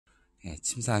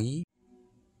침상이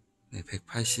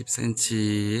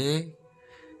 180cm의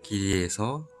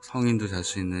길이에서 성인도 잘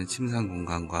수 있는 침상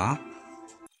공간과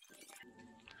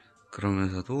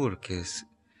그러면서도 이렇게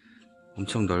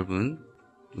엄청 넓은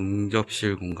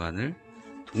응접실 공간을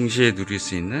동시에 누릴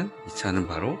수 있는 이 차는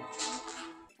바로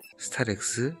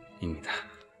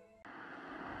스타렉스입니다.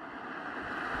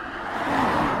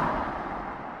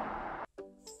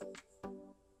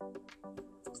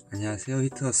 안녕하세요,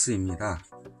 휘투어스입니다.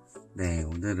 네,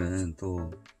 오늘은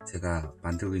또 제가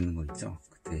만들고 있는 거 있죠?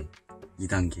 그때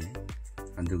 2단계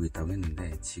만들고 있다고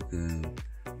했는데 지금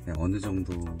어느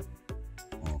정도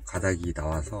가닥이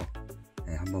나와서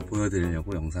한번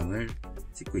보여드리려고 영상을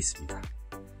찍고 있습니다.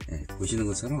 보시는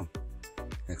것처럼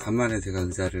간만에 제가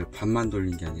의자를 반만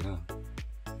돌린 게 아니라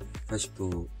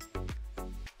 180도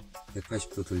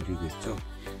돌리고 있죠.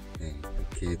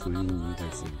 이렇게 돌리는 이유가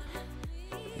있습니다.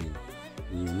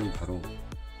 이유는 바로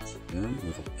지금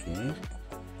이렇게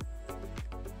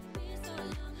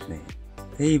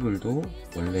테이블도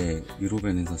원래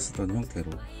유로벤에서 쓰던 형태로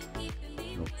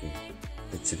이렇게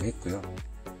배치를 했고요.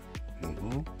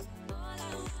 그리고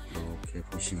이렇게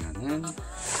보시면은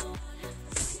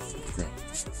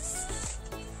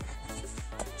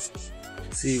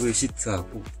스위블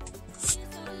시트하고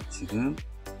지금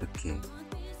이렇게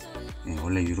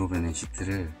원래 유로벤의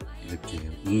시트를 이렇게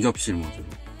응접실 모드로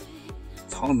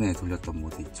처음에 돌렸던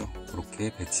모드 있죠?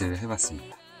 그렇게 배치를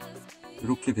해봤습니다.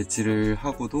 이렇게 배치를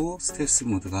하고도 스텔스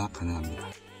모드가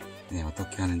가능합니다.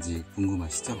 어떻게 하는지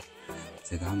궁금하시죠?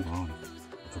 제가 한번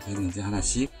어떻게 했는지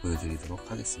하나씩 보여드리도록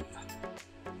하겠습니다.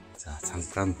 자,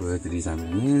 잠깐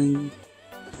보여드리자면은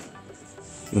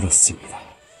이렇습니다.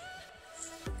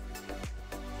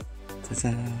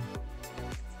 짜잔.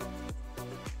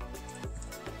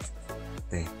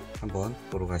 한번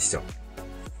보러 가시죠.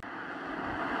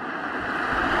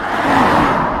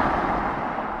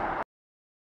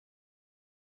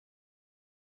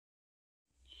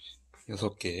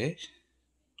 여섯 개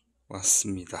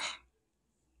왔습니다.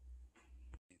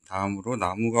 다음으로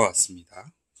나무가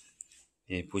왔습니다.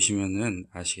 보시면은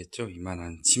아시겠죠?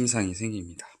 이만한 침상이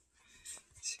생깁니다.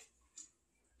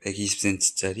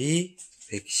 120cm짜리,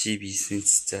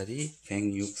 112cm짜리,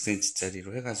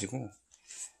 106cm짜리로 해가지고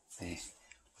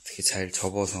어떻게 잘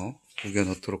접어서 구겨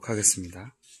놓도록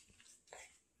하겠습니다.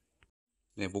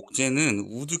 목재는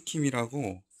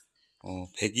우드킴이라고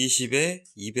 120에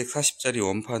 240짜리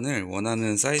원판을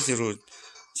원하는 사이즈로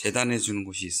재단해 주는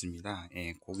곳이 있습니다.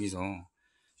 거기서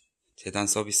재단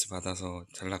서비스 받아서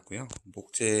잘랐고요.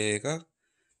 목재가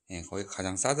거기가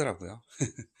가장 싸더라고요.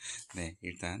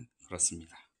 일단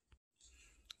그렇습니다.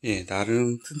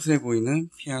 나름 튼튼해 보이는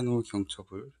피아노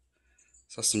경첩을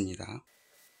썼습니다.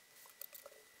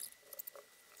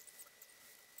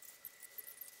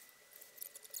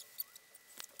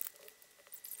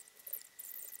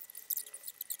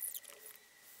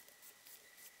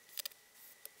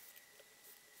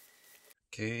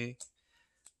 이렇게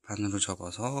반으로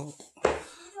접어서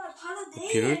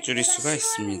부피를 줄일 수가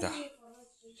있습니다.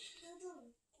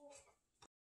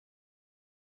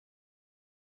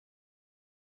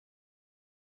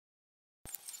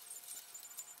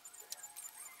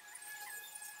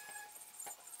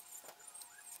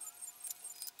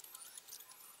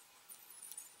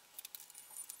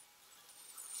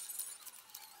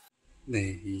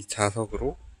 이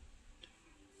자석으로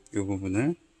이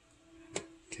부분을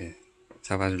이렇게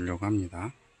잡아주려고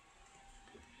합니다.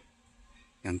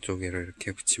 양쪽에를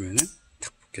이렇게 붙이면은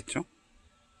탁 붙겠죠?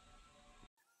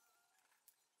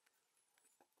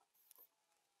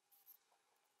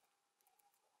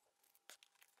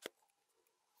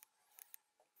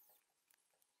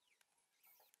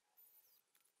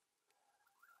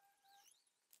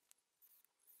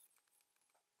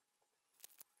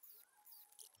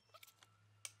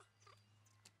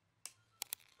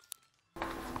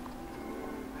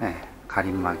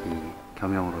 가림막이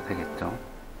겸용으로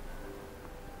되겠죠.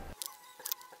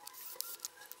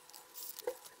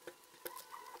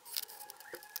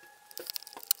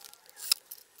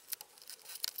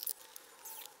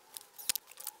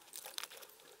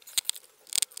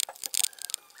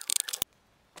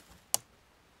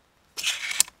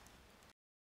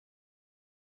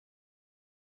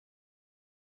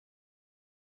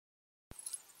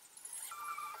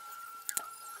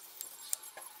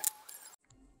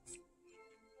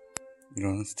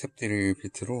 이런 스텝들을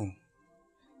비트로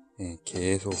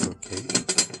계속 그렇게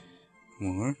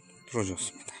구멍을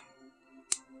뚫어줬습니다.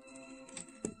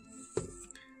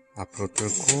 앞으로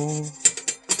뚫고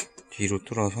뒤로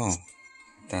뚫어서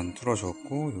일단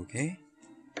뚫어줬고, 요게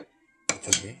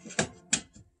이쪽에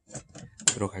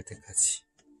들어갈 때까지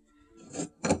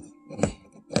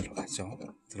들어가죠.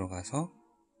 들어가서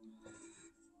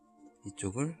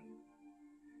이쪽을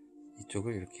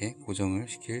이렇게 고정을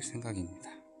시킬 생각입니다.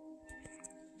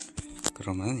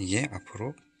 그러면 이게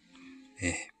앞으로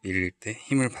밀릴 때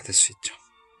힘을 받을 수 있죠.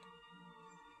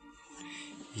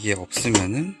 이게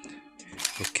없으면은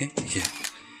이렇게 이게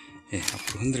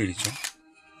앞으로 흔들리죠.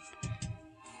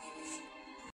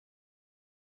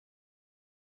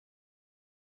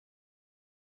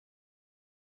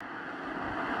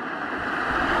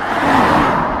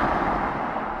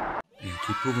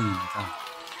 뒷부분입니다.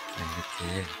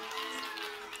 이렇게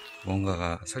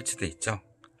무언가가 설치되어 있죠.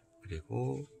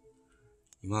 그리고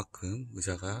이만큼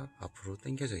의자가 앞으로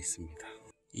당겨져 있습니다.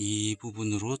 이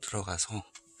부분으로 들어가서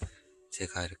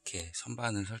제가 이렇게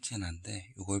선반을 설치해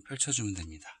놨는데 이걸 펼쳐주면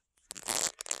됩니다.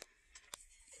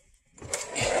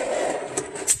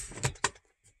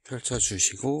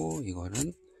 펼쳐주시고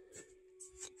이거는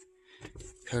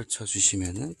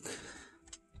펼쳐주시면은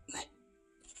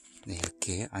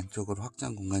이렇게 안쪽으로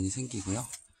확장 공간이 생기고요.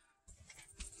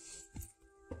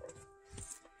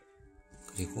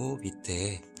 그리고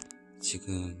밑에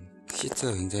지금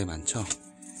시트가 굉장히 많죠.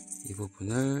 이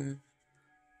부분을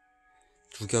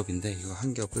두 겹인데 이거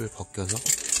한 겹을 벗겨서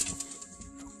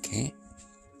이렇게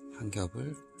한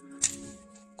겹을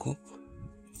넣고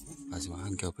마지막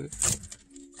한 겹을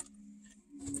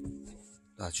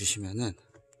놔주시면은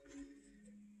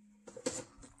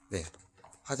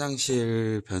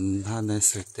화장실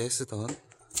변환했을 때 쓰던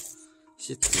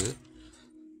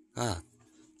시트가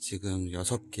지금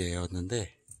 6개였는데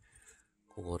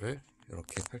그거를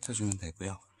이렇게 펼쳐주면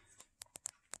되고요.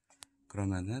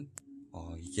 그러면은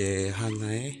이게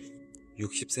하나에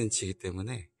 60cm이기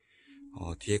때문에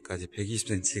뒤에까지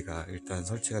 120cm가 일단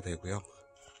설치가 되고요.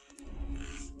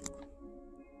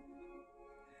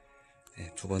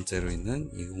 두 번째로 있는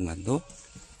이 공간도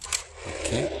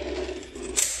이렇게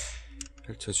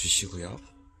펼쳐 주시고요.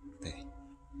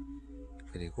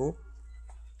 그리고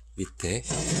밑에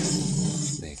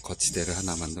거치대를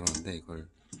하나 만들었는데 이걸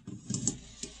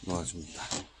놓아줍니다.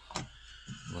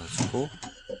 놓아주고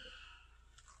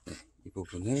이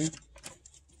부분을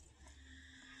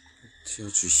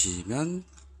치워주시면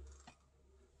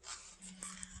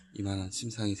이만한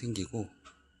침상이 생기고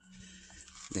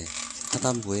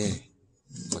하단부에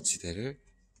거치대를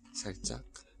살짝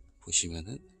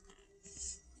보시면은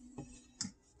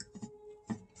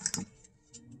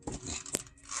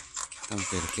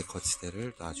하단부에 이렇게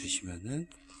거치대를 놔주시면은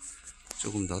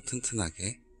조금 더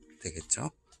튼튼하게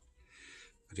되겠죠.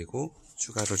 그리고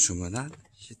추가로 주문한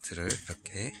시트를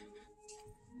이렇게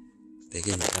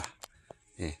 4개입니다.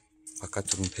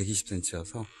 바깥쪽은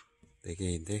 120cm여서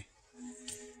 4개인데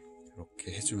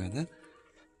이렇게 해주면은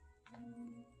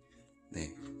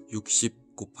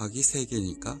 60 곱하기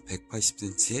 3개니까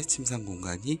 180cm의 침상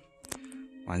공간이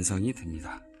완성이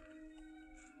됩니다.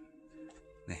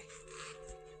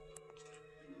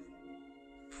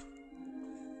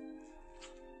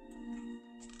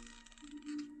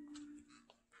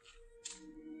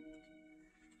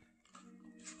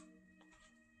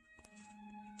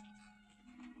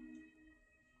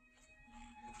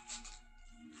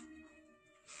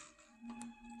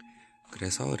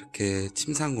 그래서 이렇게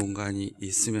침상 공간이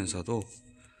있으면서도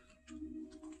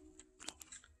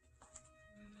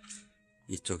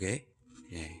이쪽에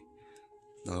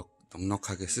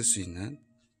넉넉하게 쓸 수 있는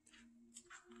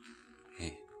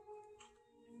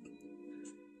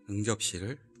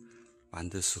응접실을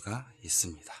만들 수가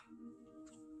있습니다.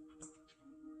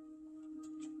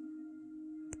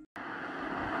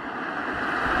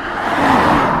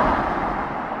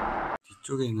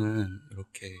 뒤쪽에는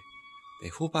이렇게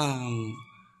후방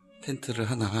텐트를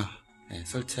하나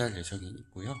설치할 예정이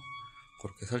있고요.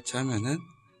 그렇게 설치하면은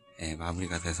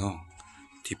마무리가 돼서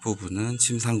뒷부분은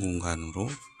침상 공간으로,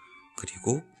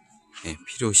 그리고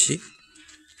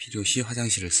필요시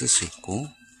화장실을 쓸 수 있고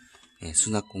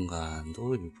수납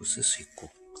공간도 일부 쓸 수 있고,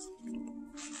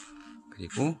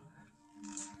 그리고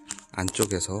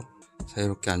안쪽에서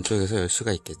자유롭게 안쪽에서 열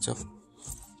수가 있겠죠.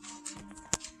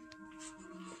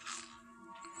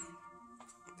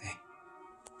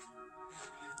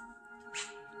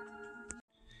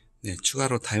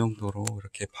 추가로 다용도로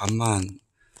이렇게 반만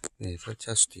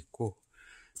설치할 수도 있고,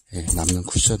 남는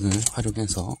쿠션을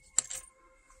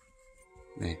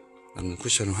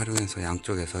활용해서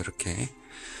양쪽에서 이렇게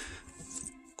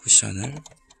쿠션을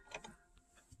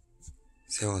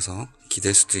세워서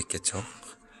기댈 수도 있겠죠.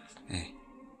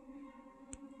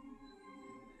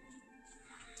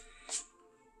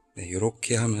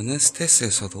 이렇게 하면은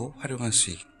스텔스에서도 활용할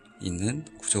수 있는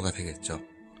구조가 되겠죠.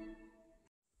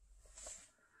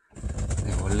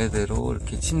 원래대로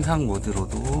이렇게 침상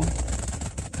모드로도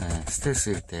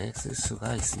스텔스일 때 쓸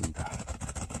수가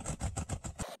있습니다.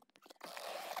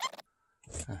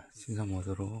 침상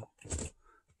모드로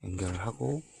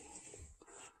연결하고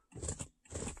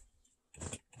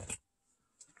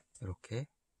이렇게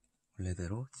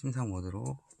원래대로 침상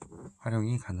모드로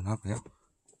활용이 가능하고요.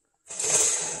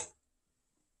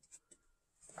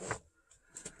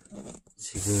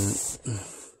 지금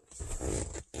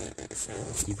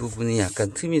이 부분이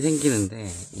약간 틈이 생기는데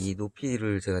이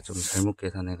높이를 제가 좀 잘못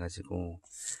계산해 가지고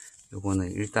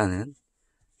요거는 일단은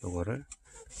요거를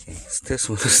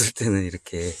스트레스 모드 쓸 때는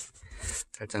이렇게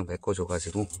살짝 메꿔줘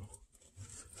가지고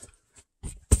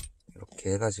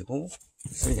이렇게 해가지고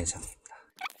쓸 예정입니다.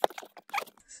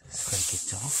 쓸 수가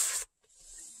있겠죠.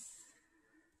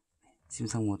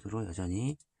 침상 모드로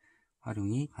여전히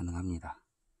활용이 가능합니다.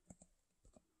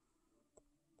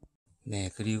 네,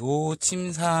 그리고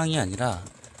침상이 아니라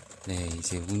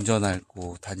이제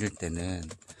운전하고 다닐 때는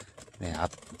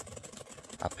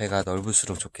앞에가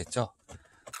넓을수록 좋겠죠.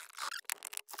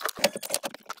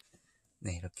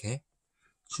 이렇게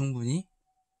충분히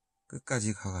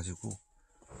끝까지 가가지고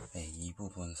이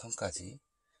부분 선까지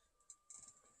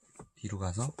뒤로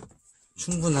가서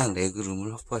충분한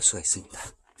레그룸을 확보할 수가 있습니다.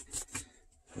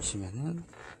 보시면은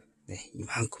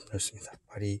이만큼 넓습니다.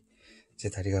 제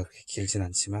다리가 그렇게 길진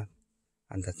않지만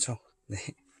안 다쳐.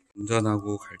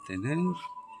 운전하고 갈 때는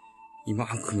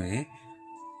이만큼의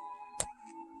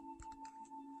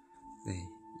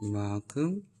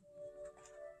이만큼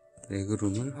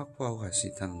레그룸을 확보하고 갈 수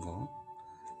있다는 거.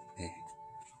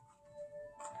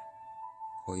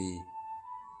 거의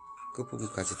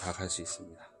끝부분까지 다 갈 수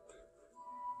있습니다.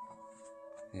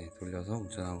 돌려서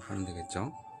운전하고 가면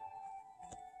되겠죠.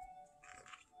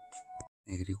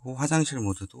 그리고 화장실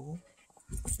모드도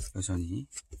여전히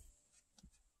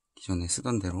기존에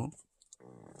쓰던 대로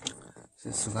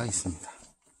쓸 수가 있습니다.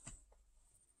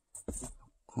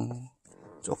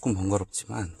 조금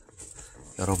번거롭지만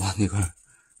여러 번 이걸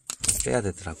빼야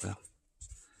되더라고요.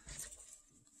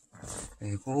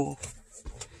 그리고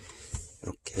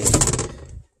이렇게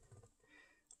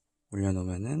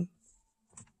올려놓으면은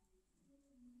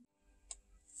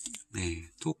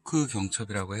토크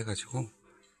경첩이라고 해가지고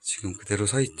지금 그대로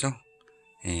서 있죠.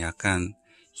 약간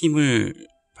힘을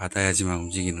받아야지만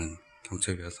움직이는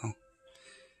경첩이어서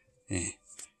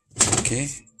이렇게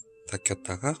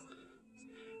닫혔다가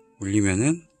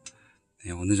올리면은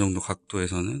어느 정도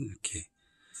각도에서는 이렇게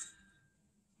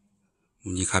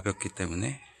문이 가볍기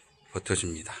때문에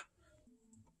버텨줍니다.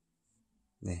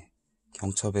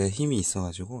 경첩에 힘이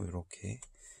있어가지고 이렇게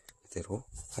그대로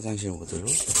화장실 모드로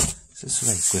쓸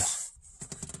수가 있고요.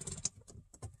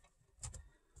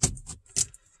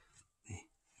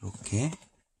 이렇게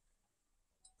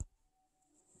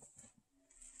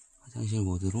화장실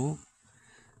모드로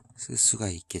쓸 수가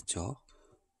있겠죠.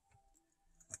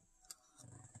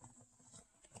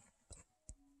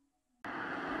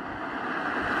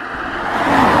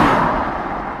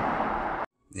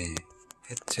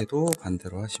 해체도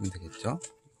반대로 하시면 되겠죠.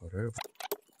 이거를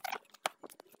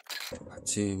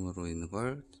받침으로 있는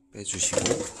걸 빼주시고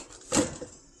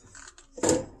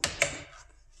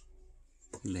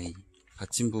이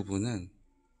받침 부분은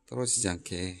떨어지지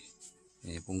않게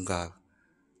뭔가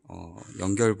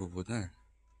연결 부분을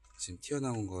지금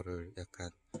튀어나온 거를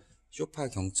약간 소파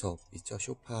경첩 있죠.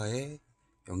 소파의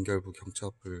연결부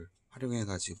경첩을 활용해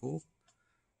가지고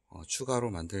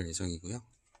추가로 만들 예정이고요.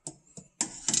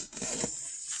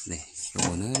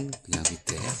 요거는 그냥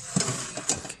밑에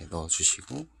이렇게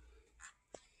넣어주시고,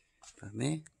 그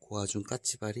다음에 고아준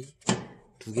까치발이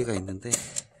 2개가 있는데,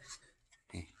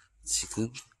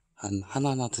 지금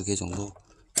하나나 2개 정도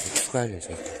추가할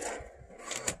예정입니다.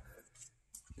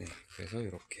 그래서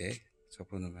이렇게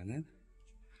접어놓으면은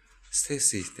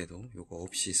스트레스 있을 때도 요거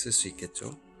없이 쓸 수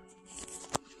있겠죠.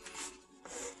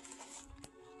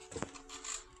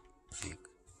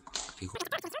 그리고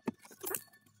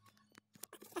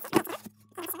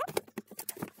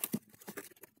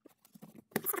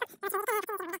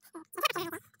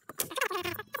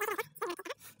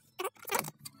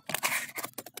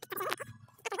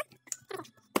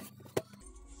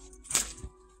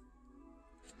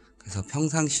그래서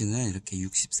평상시는 이렇게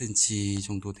 60cm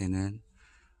정도 되는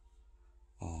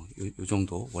요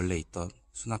정도 원래 있던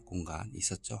수납 공간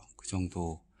있었죠. 그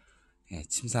정도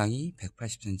침상이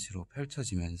 180cm로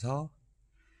펼쳐지면서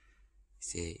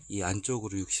이제 이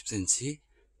안쪽으로 60cm,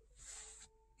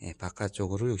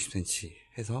 바깥쪽으로 60cm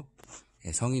해서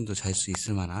성인도 잘 수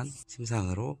있을 만한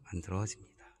침상으로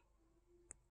만들어집니다.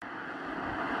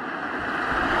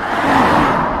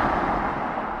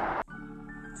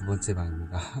 두 번째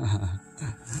방입니다.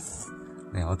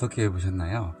 어떻게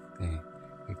보셨나요?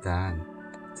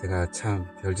 일단 제가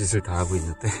참 별짓을 다 하고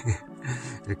있는데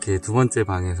이렇게 두 번째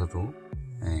방에서도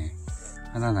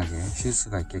편안하게 쉴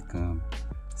수가 있게끔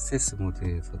스텔스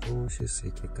모드에서도 쉴 수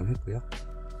있게끔 했고요.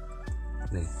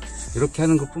 네, 이렇게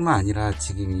하는 것 뿐만 아니라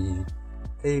지금 이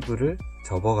테이블을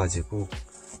접어 가지고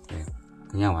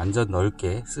그냥 완전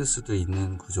넓게 쓸 수도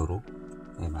있는 구조로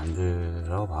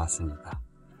만들어 봤습니다.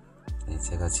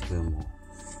 제가 지금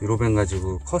유로벤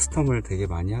가지고 커스텀을 되게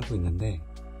많이 하고 있는데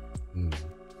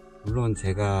물론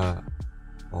제가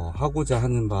하고자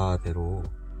하는 바대로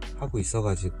하고 있어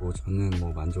가지고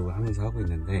저는 만족을 하면서 하고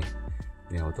있는데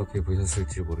어떻게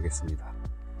보셨을지 모르겠습니다.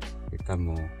 일단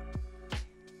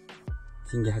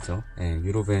신기하죠.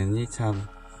 유로벤이 참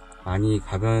많이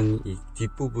이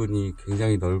뒷부분이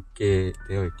굉장히 넓게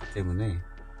되어 있기 때문에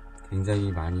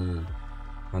굉장히 많이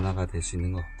변화가 될 수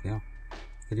있는 것 같고요.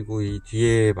 그리고 이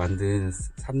뒤에 만든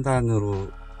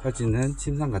 3단으로 펴지는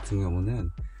침상 같은 경우는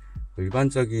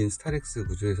일반적인 스타렉스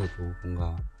구조에서도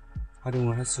뭔가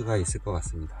활용을 할 수가 있을 것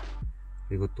같습니다.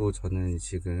 그리고 또 저는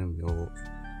지금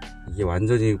이게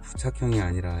완전히 부착형이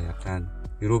아니라 약간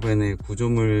유로벤의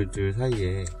구조물들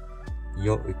사이에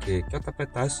이렇게 꼈다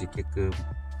뺐다 할 수 있게끔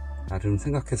나름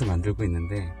생각해서 만들고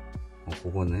있는데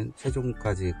그거는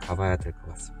최종까지 가봐야 될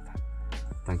것 같습니다.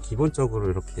 일단 기본적으로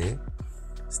이렇게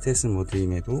스텔스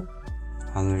모드임에도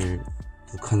방을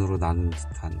두 칸으로 나눈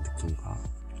듯한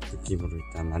느낌으로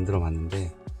일단 만들어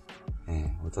봤는데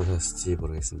어떠셨을지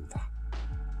모르겠습니다.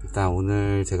 일단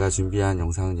오늘 제가 준비한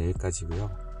영상은 여기까지고요.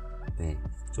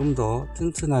 좀 더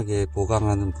튼튼하게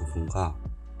보강하는 부분과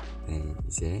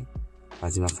이제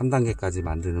마지막 3단계까지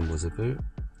만드는 모습을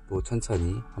또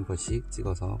천천히 한 번씩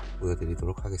찍어서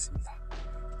보여드리도록 하겠습니다.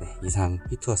 이상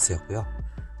휘투어스였고요.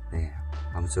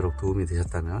 아무쪼록 도움이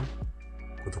되셨다면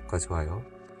구독과 좋아요,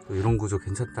 또 이런 구조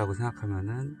괜찮다고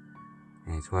생각하면은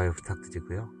좋아요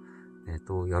부탁드리고요.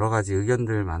 또 여러가지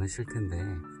의견들 많으실 텐데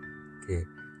이렇게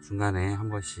중간에 한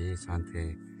번씩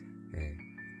저한테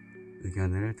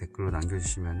의견을 댓글로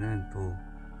남겨주시면은 또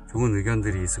좋은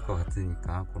의견들이 있을 것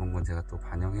같으니까 그런 건 제가 또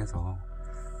반영해서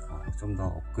좀 더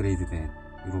업그레이드된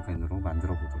유로벤으로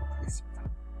만들어 보도록 하겠습니다.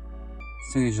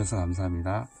 시청해 주셔서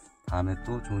감사합니다. 다음에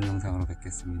또 좋은 영상으로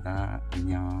뵙겠습니다.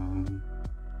 안녕.